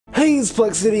Greetings,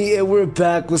 Plexity, and we're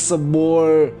back with some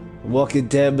more Walking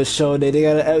Dead Michonne. They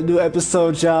got a new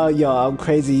episode, y'all. I'm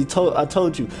crazy. I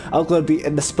told you I was gonna be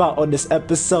in the spot on this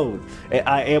episode, and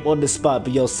I am on the spot.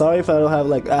 But sorry if I don't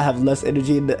have I have less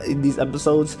energy in these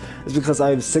episodes. It's because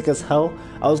I am sick as hell.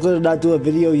 I was gonna not do a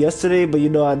video yesterday, but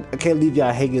I can't leave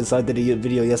y'all hanging, so I did a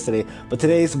video yesterday. But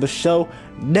today is Michonne.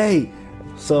 Nay.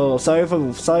 So sorry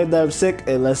that I'm sick,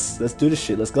 and let's do this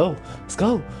shit. Let's go.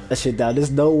 That shit down. There's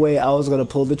no way I was gonna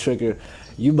pull the trigger.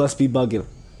 You must be bugging.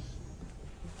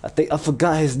 I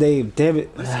forgot his name. Damn it.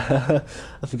 I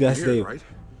forgot his name. Right?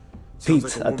 Pete,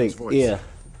 like I think. voice. Yeah.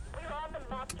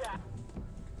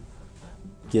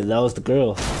 Yeah, that was the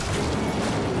girl.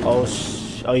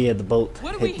 Oh yeah, the boat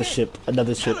hit the ship.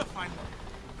 Another ship.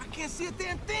 I can't see a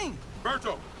damn thing.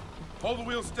 Berto, hold the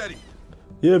wheel steady.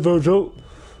 Yeah, Virgil.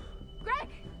 Greg!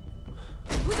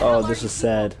 Oh, this is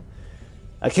sad.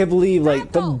 I can't believe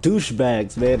them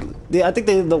douchebags, man. I think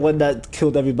they're the one that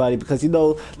killed everybody because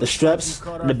the straps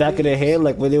in the back of their hand,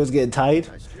 like when they was getting tied.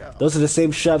 Those are the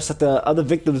same straps that the other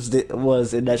victims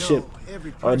was in that ship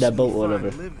or in that boat or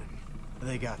whatever.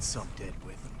 They got some dead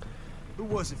with them. Who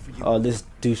was it for you? Oh, this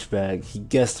douchebag. He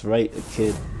guessed right, a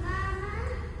kid.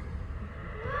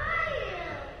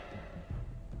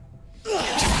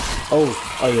 Oh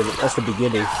yeah, that's the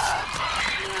beginning.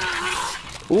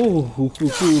 Ooh,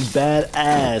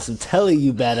 badass. I'm telling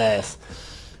you, badass.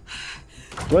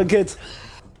 Run, kids.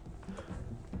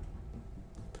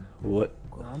 What?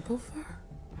 Grumplefer?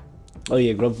 Oh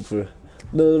yeah, Grumplefer.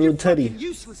 Little Teddy.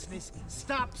 Uselessness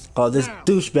stops. Oh, this now.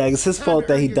 douchebag. It's his fault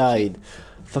that he died.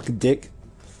 Fucking dick.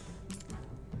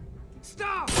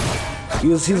 Stop! He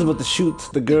was about to shoot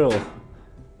the girl.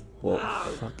 Well,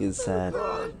 fucking sad.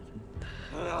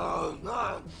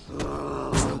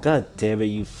 God damn it,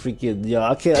 you freaking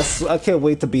I can't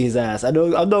wait to beat his ass. I'm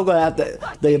not gonna have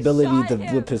the ability to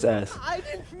whip his ass. I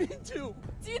didn't mean to.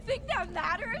 Do you think that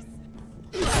matters?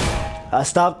 I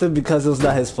stopped him because it was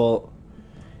not his fault.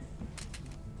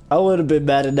 I would have been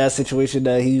mad in that situation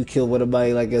that he killed one of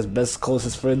my best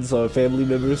closest friends or family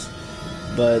members,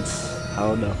 but I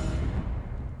don't know.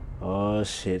 Oh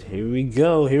shit, here we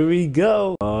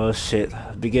go. Oh shit,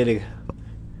 beginning.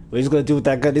 What he's gonna do with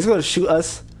that gun? He's gonna shoot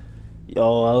us.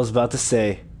 Yo, I was about to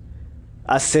say,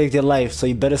 I saved your life, so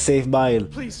you better save mine.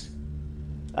 Please.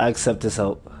 I accept his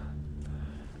help.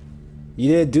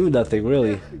 You didn't do nothing,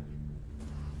 really.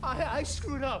 I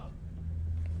screwed up.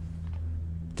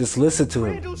 Just listen to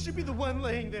him. Randall should be the one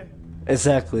laying there.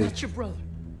 Exactly. Not your brother.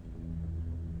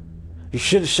 You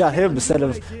should have shot him instead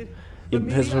of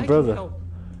his brother.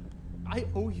 I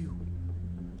owe you.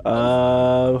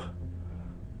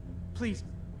 Please.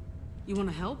 You want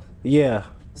to help? Yeah.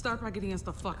 Start by getting us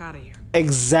the fuck out of here.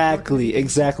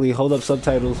 Exactly. Hold up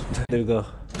subtitles. There we go.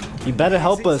 You better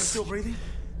help us. Still breathing?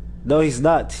 No, he's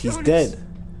not. He's dead.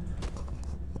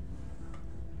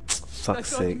 I Fuck's thought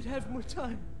sake. you'd have more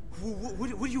time.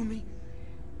 What do you mean?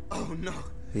 Oh no.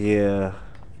 Yeah.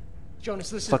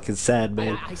 Jonas, listen. Fucking sad,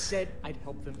 man. I said I'd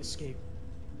help them escape.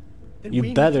 Then You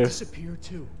we better. need to disappear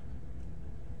too.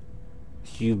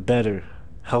 You better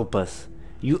help us.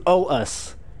 You owe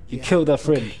us. You killed our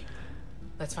friend. Okay.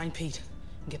 Let's find Pete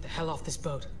and get the hell off this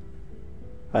boat.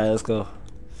 Alright, let's go.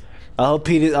 I hope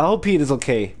Pete is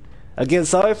okay. Again,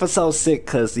 sorry if I sound sick,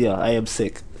 cause I am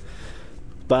sick.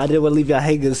 But I didn't want to leave y'all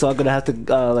hanging, so I'm gonna have to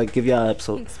give y'all an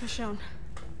episode. Thanks, Michonne.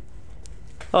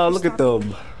 Oh, look at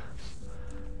them.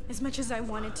 As much as I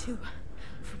wanted to,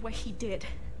 for what he did.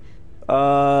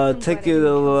 Take it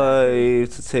away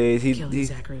to say Killing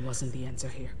Zachary wasn't the answer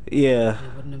here. Yeah.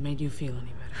 It wouldn't have made you feel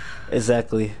any better.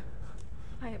 Exactly.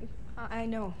 I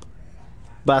know.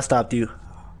 But I stopped you.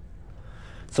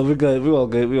 So we're good. We're all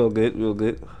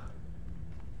good.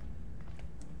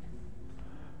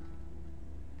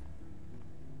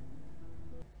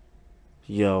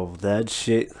 Yo, that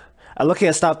shit. I lucky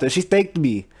I stopped her. She thanked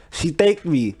me.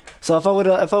 So if I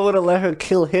would've let her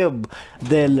kill him,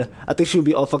 then I think she would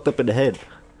be all fucked up in the head.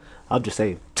 I'm just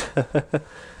saying.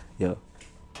 Yo.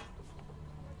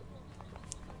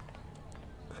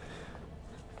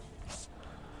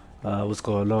 What's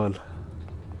going on?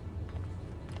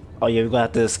 Oh yeah, we're gonna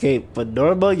have to escape. But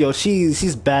Norma, yo,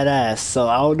 she's badass, so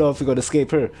I don't know if we're gonna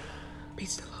escape her.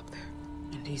 Pete's still up there,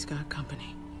 and he's got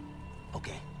company.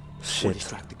 Okay. Shit. We'll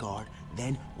distract the guard,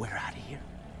 then we're out of here.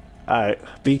 Alright,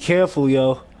 be careful,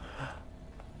 yo.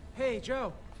 Hey,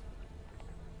 Joe.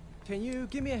 Can you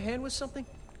give me a hand with something?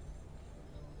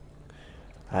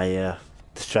 I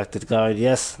distracted the guard.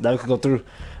 Yes, now we can go through.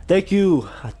 Thank you.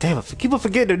 Damn, I keep on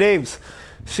forgetting their names.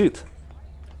 Shoot.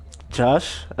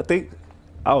 Josh, I think.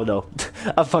 I don't know.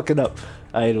 I'm fucking up.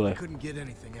 Anyway. Couldn't get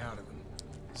anything out of him.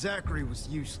 Zachary was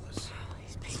useless.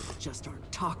 These people just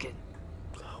aren't talking.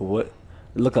 What?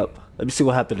 Look up. Let me see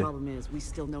what happened. Problem is, we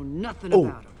still know nothing Oh,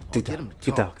 about him. get down,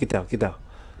 get down, get down, get down.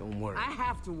 Don't worry. I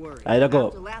have to worry. I don't go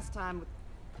After up. last time,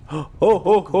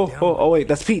 Oh, wait,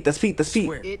 that's Pete, that's Pete, that's Pete.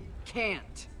 Swear. it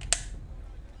can't.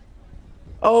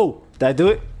 Oh, did I do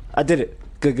it? I did it.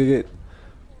 Good, good, good.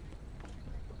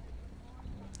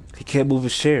 He can't move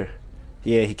his chair.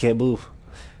 Yeah, he can't move.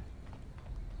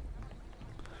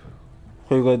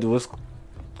 What are you gonna do? What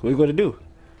are you gonna do?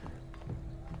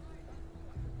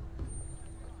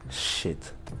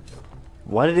 Shit.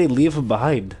 Why did they leave him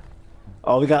behind?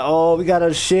 Oh, we got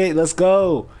our shit. Let's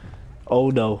go. Oh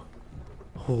no.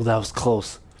 Oh, that was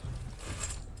close.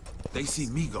 They see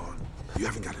me gone. You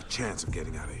haven't got a chance of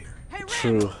getting out of here. Hey, Ram,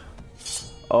 True.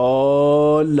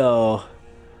 Oh no.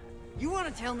 you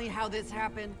want to tell me how this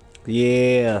happened?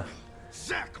 Yeah.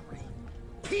 Zachary!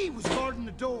 He was guarding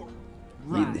the door.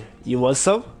 Right. You want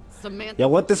some? Samantha. Yeah,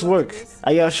 want this work?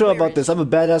 I got sure Where about is this. I'm a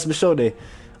badass Michonne.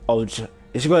 Oh, is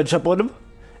she gonna jump on him?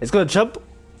 It's gonna jump?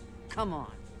 Come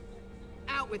on.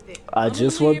 Out with it. I I'm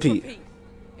just only want here for Pete.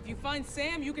 If you find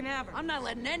Sam, you can have her. I'm not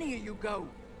letting any of you go.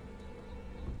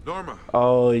 Norma,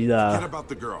 Oh, forget yeah. about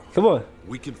the girl. Come on.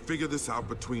 We can figure this out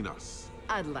between us.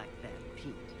 I'd like that,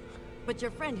 Pete. But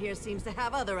your friend here seems to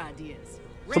have other ideas.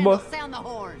 Come Randall, on. sound the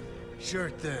horn.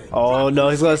 Sure thing. Oh, no,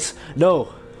 he's gonna...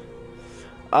 No.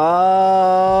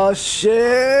 Oh,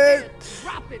 shit.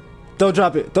 Drop it. Don't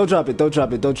drop it. Don't drop it. Don't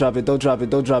drop it. Don't drop it. Don't drop it.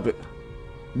 Don't drop it.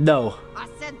 No. I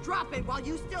said drop it while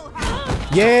you still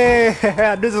have it.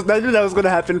 Yeah. I knew that was gonna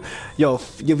happen. Yo,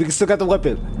 we still got the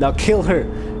weapon. Now kill her.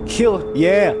 Kill.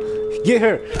 Yeah. Get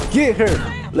her. Get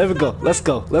her. Let me go. Let's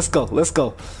go. Let's go. Let's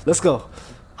go. Let's go.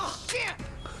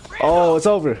 Oh, it's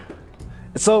over.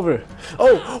 It's over.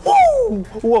 Oh, whoa,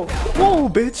 whoa, whoa,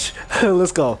 bitch.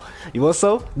 Let's go. You want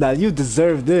some? Now you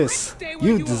deserve this. Stay where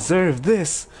You you are. deserve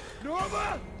this.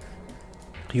 Norma!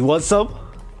 You want some?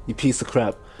 You piece of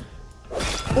crap.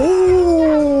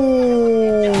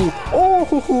 Ooh!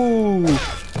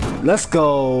 Oh! Let's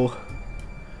go.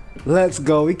 Let's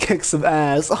go. We kicked some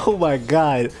ass. Oh my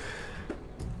god.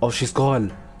 Oh, she's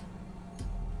gone.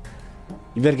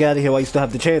 You better get out of here while you still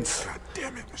have the chance. God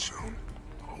damn it, Michonne.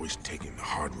 Always taking the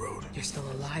hard road. You're still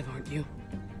alive, aren't you?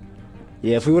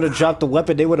 Yeah, if we would have dropped the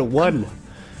weapon, they would have won.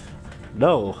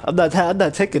 No, I'm not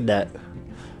taking that.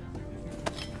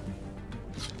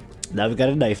 Now we got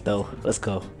a knife though. Let's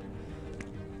go.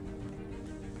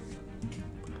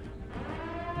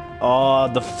 Oh,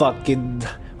 the fucking...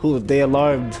 Who? They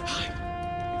alarmed.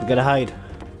 We gotta hide.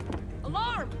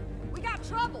 Alarm! We got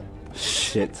trouble!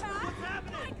 Shit.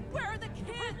 Where are the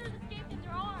kids?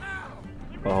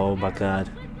 Oh my god.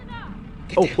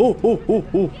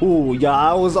 Oh. Yeah,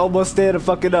 I was almost there to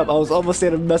fuck it up. I was almost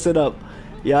there to mess it up.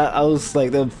 Yeah, I was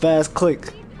like the fast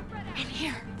click. In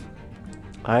here.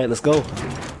 Alright, let's go.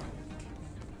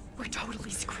 We're totally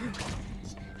screwed.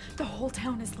 The whole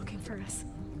town is looking for us.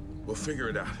 We'll figure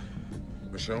it out.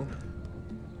 Michonne?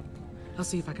 I'll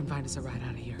see if I can find us a ride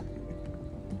out of here.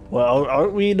 Well,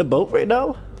 aren't we in the boat right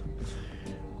now?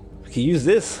 We can use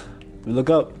this. We look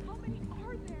up.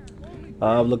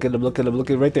 I'm looking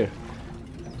right there.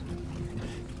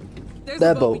 There's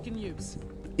That a boat we boat. can use.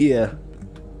 Yeah.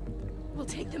 We'll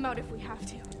take them out if we have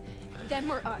to. Then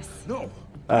we're us. No.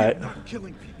 Alright. I'm not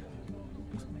killing people.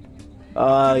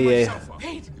 Yeah. Myself up.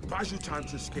 Buys you time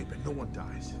to escape and no one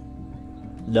dies.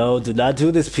 No, do not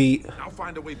do this, Pete. I'll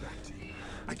find a way back to you.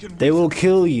 I can They will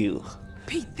kill you.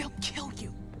 Pete, they'll kill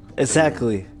you.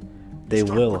 Exactly. They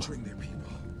start will. butchering their people.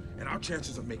 And our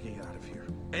chances of making it out of here,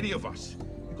 any of us,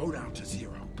 go down to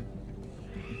 0.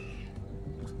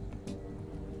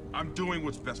 I'm doing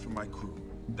what's best for my crew.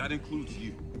 That includes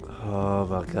you. Oh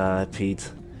my god, Pete.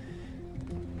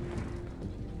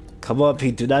 Come on,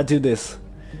 Pete. Do not do this.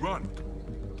 Run.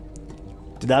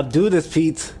 Do not do this,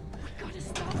 Pete. Gotta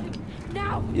stop him.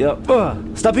 Now!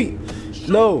 Yep. Stop, Pete.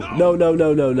 No. No. What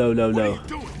are you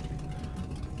doing?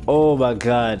 Oh my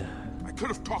god. I could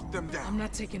have talked them I'm down.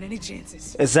 not taking any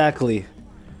chances. Exactly.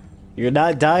 You're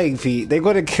not dying, Pete. They're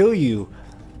gonna kill you.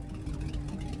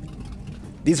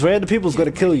 These random people's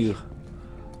gonna kill you.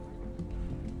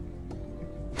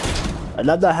 And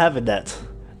I'm not having that.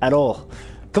 At all.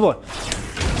 Come on.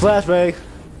 Flashbang.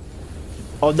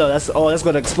 Oh no, that's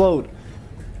gonna explode.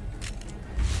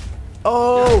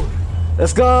 Oh!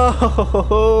 Let's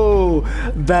go!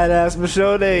 Badass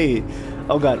Michonne!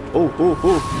 Oh god.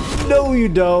 Oh. No, you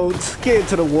don't. Get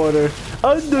into the water.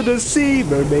 Under the sea,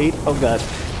 mermaid. Oh god.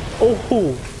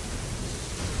 Oh.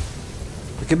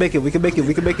 We can make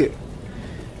it.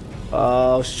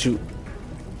 Oh shoot.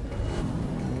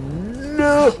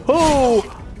 No!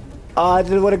 Oh, I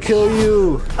didn't want to kill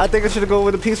you. I think I should have gone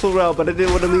with a peaceful route, but I didn't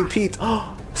want to leave Pete.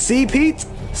 See, Pete?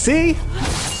 See?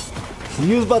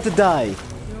 You was about to die. You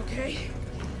okay?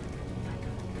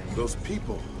 Those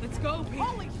people. Let's go, Pete.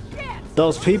 Holy shit!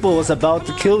 Those people was about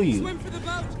to kill you. Swim for the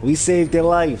boat. We saved their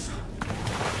life.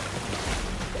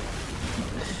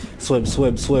 Swim,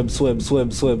 swim, swim, swim, swim,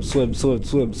 swim, swim, swim,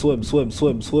 swim, swim, swim,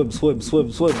 swim, swim, swim,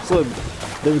 swim, swim, swim.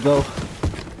 There we go.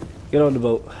 Get on the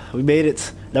boat. We made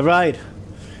it. Now ride.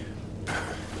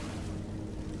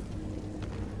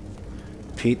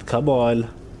 Pete, come on.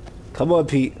 Come on,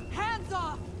 Pete. Hands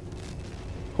off!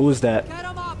 Who is that? Get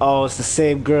 'em up! Oh, it's the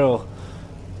same girl.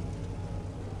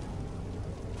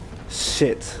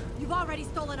 Shit. You've already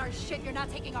stolen our shit. You're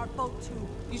not taking our boat too.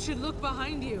 You should look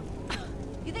behind you.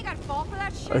 You think I'd fall for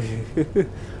that shit?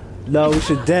 No, we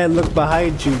should then look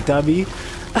behind you, dummy.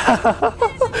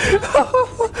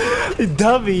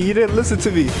 Dummy, you didn't listen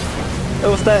to me. It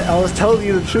was that I was telling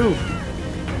you the truth.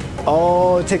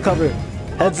 Oh, take cover.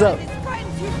 Heads up. It's riding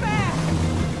too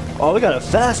fast. Oh, we got a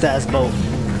fast ass boat.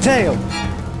 Damn.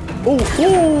 Ooh,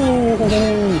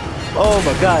 ooh. Oh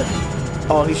my god.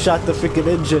 Oh, he shot the freaking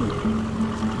engine.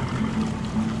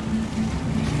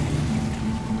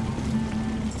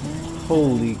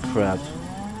 Holy crap.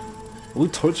 We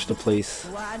torched the place.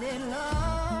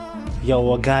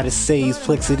 Yo, I gotta say, it's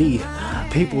Flexity.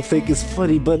 People think it's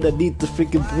funny, but underneath the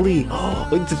freaking glee.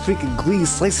 With the freaking glee,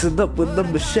 slicing up with the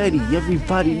machete.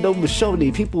 Everybody know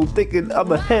Michonne. People thinking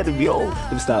I'm ahead of you. Oh,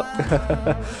 let me stop.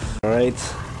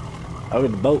 Alright. I'm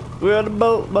in the boat. We're on the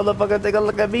boat. Motherfucker, take a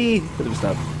look at me. Let me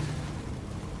stop.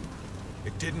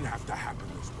 It didn't have to happen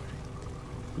this way.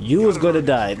 You was gonna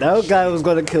die. That guy was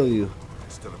gonna kill you.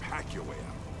 Instead of hack your way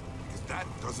out. Because that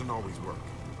doesn't always work.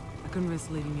 I couldn't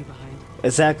risk leaving you behind.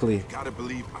 Exactly. You gotta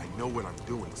believe I know what I'm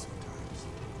doing sometimes.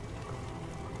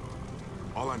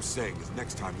 All I'm saying is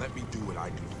next time, let me do what I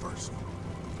do first.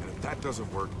 And if that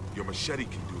doesn't work, your machete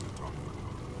can do the talking.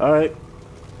 Alright.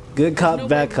 Good cop, No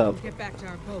bad way we cop. can get back to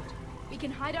our boat. We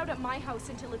can hide out at my house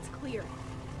until it's clear.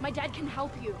 My dad can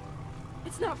help you.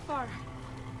 It's not far.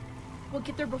 We'll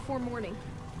get there before morning.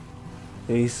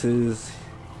 Aces.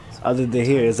 Other than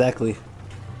here, exactly.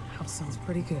 House sounds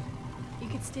pretty good. You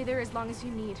could stay there as long as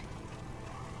you need.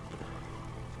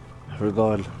 We're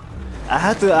gone. I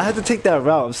had to take that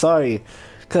route. I'm sorry,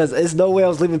 cause there's no way I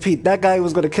was leaving Pete. That guy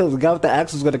was gonna kill him. The guy with the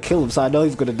axe was gonna kill him. So I know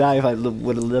he's gonna die if I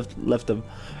would have left him.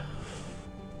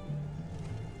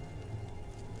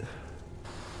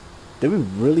 Did we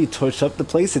really torch up the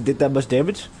place and did that much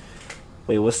damage?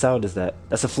 Wait, what sound is that?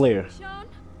 That's a flare. Michonne?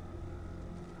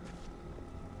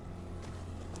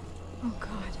 Oh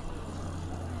God.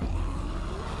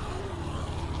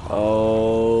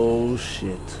 Oh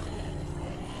shit.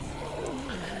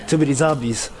 Too many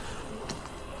zombies.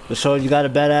 Michonne, you got a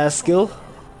badass skill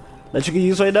that you can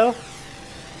use right now?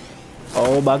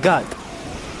 Oh my god.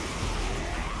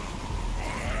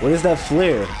 What is that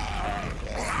flare?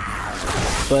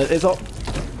 But it's all...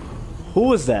 Who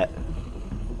was that?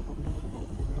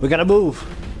 We gotta move.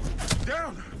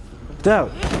 Down!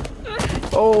 Down.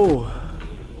 Oh.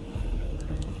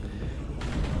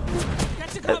 Get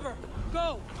to cover.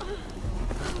 Go.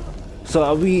 So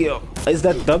are we... is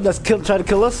that dumb that's trying to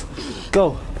kill us?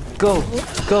 Go. Go.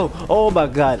 Go. Oh my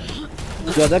god.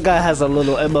 Yo, that guy has a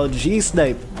little MLG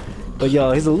snipe. But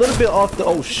yo, he's a little bit off the...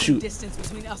 Oh shoot. Distance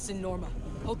between us and Norma.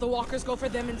 Hope the walkers go for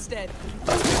them instead.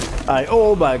 Alright,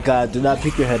 oh my god, do not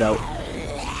peek your head out.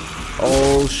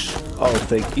 Oh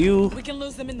thank you. We can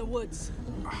lose them in the woods.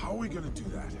 How are we gonna do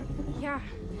that? Yeah.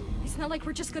 It's not like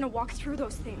we're just gonna walk through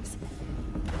those things.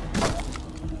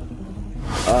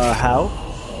 How?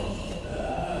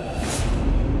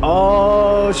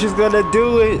 Oh, she's gonna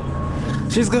do it.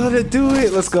 She's gonna do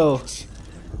it. Let's go.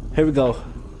 Here we go.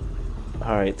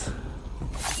 Alright.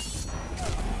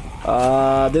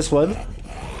 This one.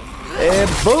 And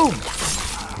boom!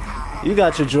 You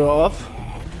got your draw off.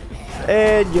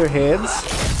 And your hands.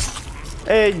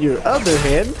 And your other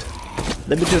hand.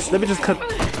 Let me just cut.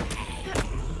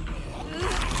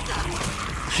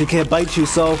 She can't bite you,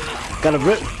 so gotta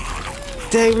rip.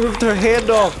 Dang, we ripped her hand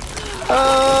off.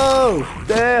 Oh,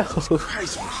 damn.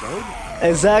 Christ, Michonne.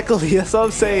 Exactly, that's what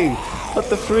I'm saying. What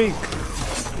the freak?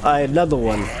 Alright, another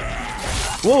one.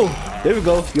 Whoa, there we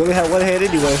go. You only have one hand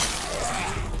anyway.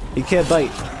 You can't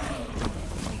bite.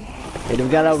 And we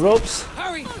got our ropes.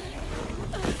 Hurry.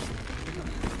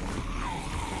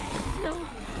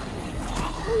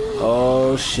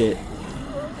 Oh shit.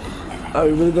 Are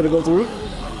we really gonna go through?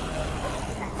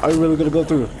 Are we really gonna go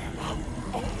through?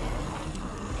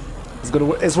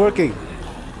 It's working.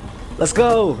 Let's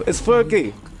go. It's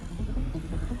working.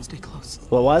 Stay close.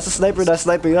 Well, why is the sniper not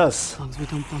sniping us? As long as we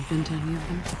don't bump into any of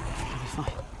them,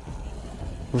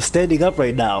 We're standing up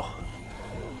right now.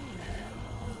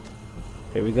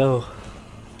 Here we go.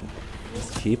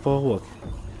 Just keep on walking.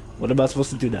 What am I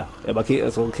supposed to do now? Am I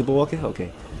supposed to keep on walking?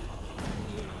 Okay.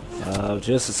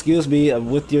 Just excuse me. I'm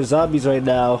with your zombies right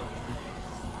now.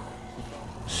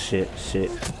 Shit.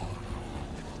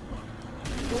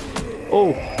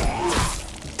 Oh.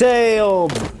 Damn.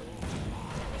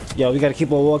 Yo, we gotta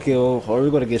keep on walking or we're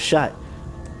gonna get shot.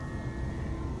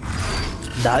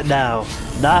 Not now.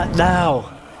 Not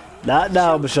now. Not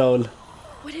now, Michonne.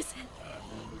 What is it?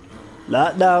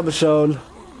 Not now, Michonne.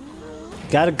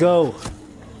 Gotta go.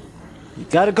 You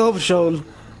gotta go, Michonne.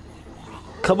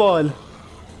 Come on.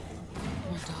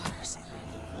 My daughters.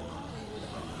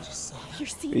 You're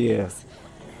seeing Yeah. things.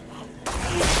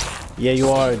 Yeah, you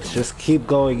are. Just keep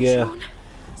going, yeah. Michonne,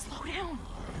 slow down.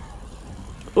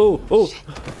 Oh.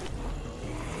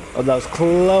 Oh, that was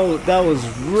close. That was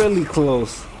really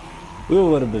close. We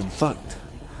would have been fucked.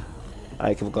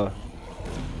 Alright, keep going.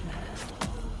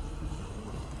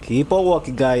 Keep on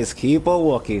walking, guys. Keep on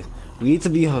walking. We need to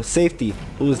be safety.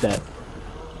 Who is that?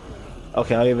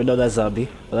 Okay, I don't even know that zombie.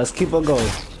 But let's keep on going.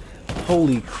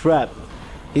 Holy crap.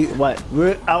 What?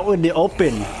 We're out in the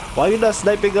open. Why are you not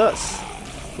sniping us?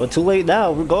 Well, too late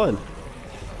now. We're gone.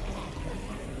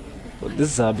 Well,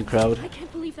 this zombie crowd. I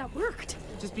can't believe that worked.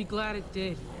 Just be glad it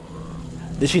did.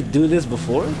 Did she do this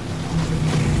before?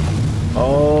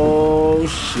 Oh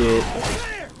shit.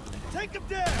 There! Take him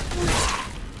down!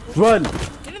 Run!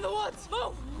 Get in the woods!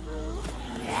 Move!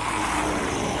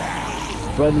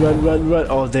 Run.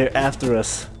 Oh, they're after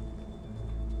us.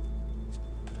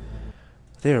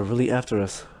 They're really after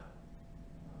us.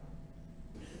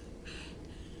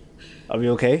 Are we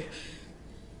okay?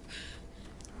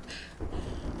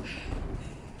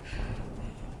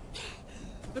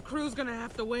 The crew's gonna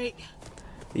have to wait.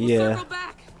 Yeah. Circle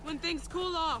back when things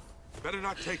cool off. Better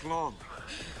not take long.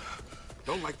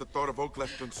 Don't like the thought of Oak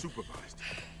left unsupervised.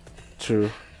 True.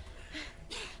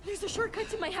 There's a shortcut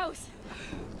to my house.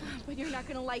 But you're not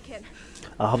gonna like it.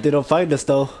 I hope they don't find us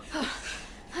though.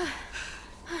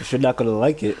 If you're not gonna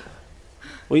like it.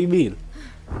 What do you mean?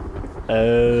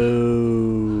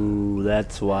 Oh,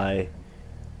 that's why.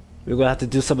 We're gonna have to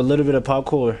do a little bit of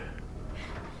parkour.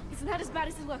 It's not as bad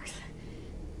as it looks.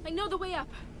 I know the way up.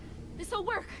 This'll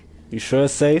work. You sure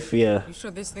it's safe? Yeah. You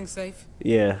sure this thing's safe?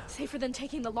 Yeah. Safer than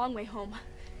taking the long way home.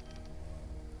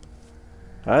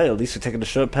 Alright, at least we're taking the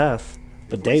short path.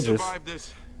 But If we dangerous. survive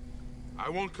this, I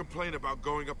won't complain about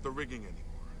going up the rigging anymore.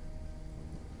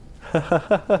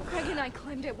 Greg and I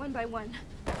climbed it one by one.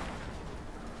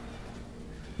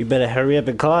 You better hurry up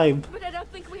and climb. But I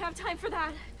don't think we have time for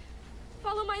that.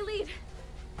 Follow my lead.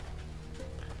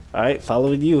 Alright,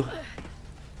 following you.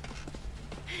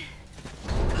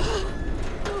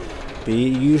 Be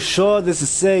you sure this is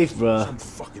safe, bruh? Some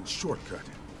fucking shortcut.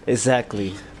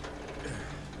 Exactly.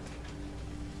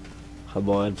 Come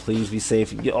on, please be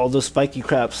safe. Get all those spiky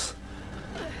craps.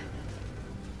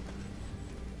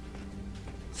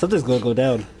 Something's gonna go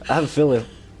down. I have a feeling.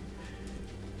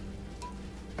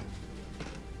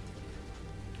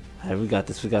 Alright, we got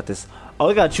this. Oh,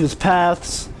 we gotta choose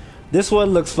paths. This one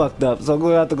looks fucked up, so I'm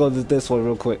gonna have to go to this one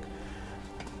real quick.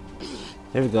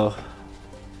 There we go.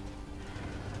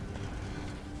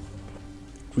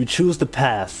 We choose the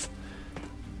path.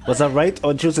 Was I right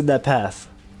on choosing that path?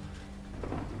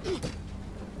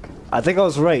 I think I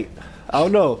was right. I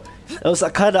don't know. It was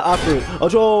kind of awkward. Oh,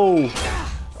 Joe!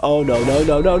 Oh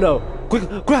no!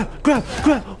 Quick, grab!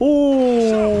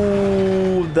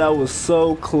 Ooh, that was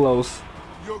so close.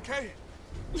 You okay?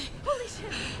 Holy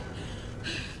shit.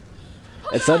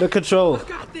 It's under control.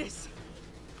 Got this.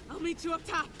 I'll meet you up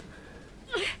top.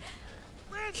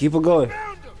 Keep it going.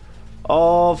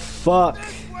 Oh fuck!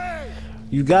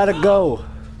 You gotta go.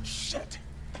 Shit.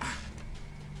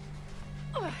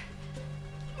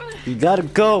 You gotta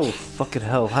go. Fucking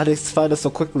hell! How did they find us so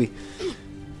quickly?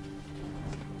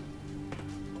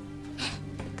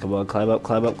 Come on, climb up.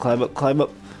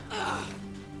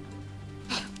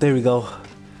 There we go.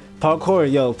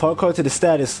 Parkour, yo, parkour to the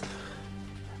status.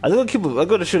 I'm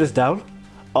gonna shoot us down.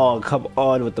 Oh, come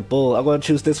on with the bull. I'm gonna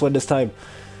choose this one this time.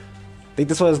 I think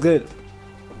this one is good.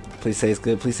 Please say it's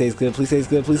good.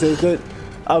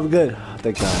 I'm good.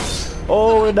 Thank God.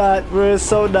 Oh, we're not. We're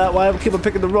so not. Why am I keep on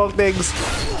picking the wrong things?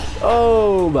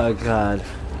 Oh my God.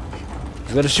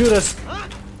 He's gonna shoot us.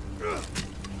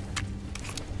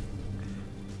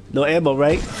 No ammo,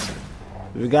 right?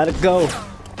 We gotta go.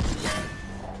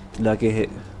 Not get hit.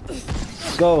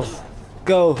 Go.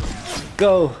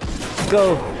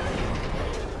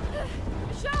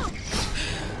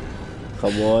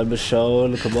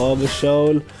 Michonne! Come on,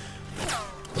 Michonne.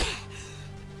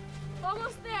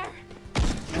 Almost there.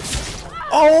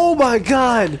 Oh Oh my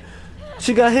god!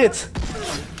 She got hit!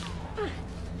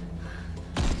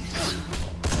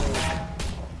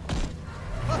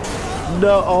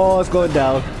 No, oh, it's going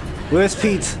down. Where's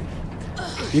Pete?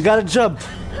 You gotta jump.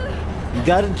 You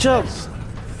gotta jump.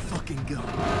 Fucking go.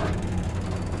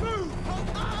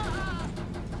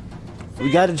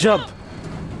 We gotta jump.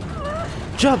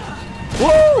 Jump!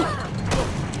 Woo!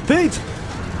 Pete!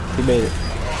 He made it.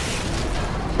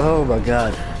 Oh my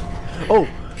god. Oh!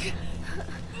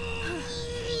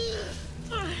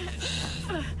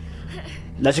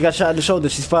 Now she got shot in the shoulder,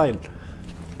 she's fine.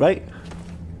 Right?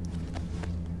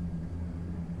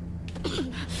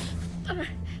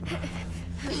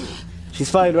 She's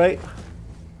fine, right?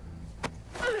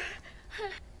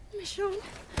 Michonne.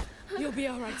 You'll be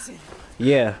alright soon.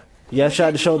 Yeah. Yeah, shot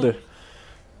in the shoulder.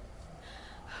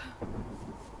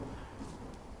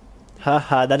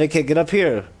 Haha, now they can't get up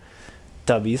here.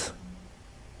 Dummies.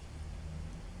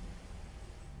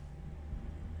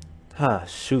 Ah,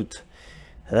 shoot.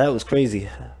 That was crazy.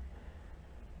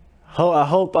 I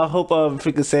hope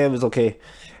freaking Sam is okay.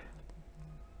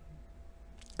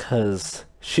 Cause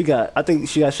I think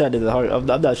she got shot in the heart. I'm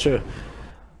not sure.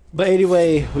 But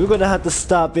anyway, we're gonna have to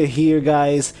stop it here,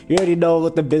 guys. You already know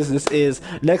what the business is.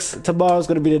 Tomorrow's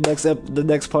gonna be the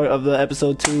next part of the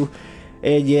episode 2.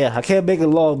 And yeah, I can't make it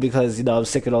long because, you know, I'm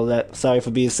sick and all that. Sorry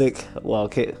for being sick. Well,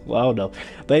 okay, well, I don't know.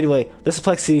 But anyway, this is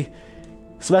Plexi.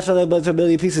 Smash that like button to a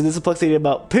million pieces. This is Plexi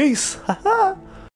about peace. Haha.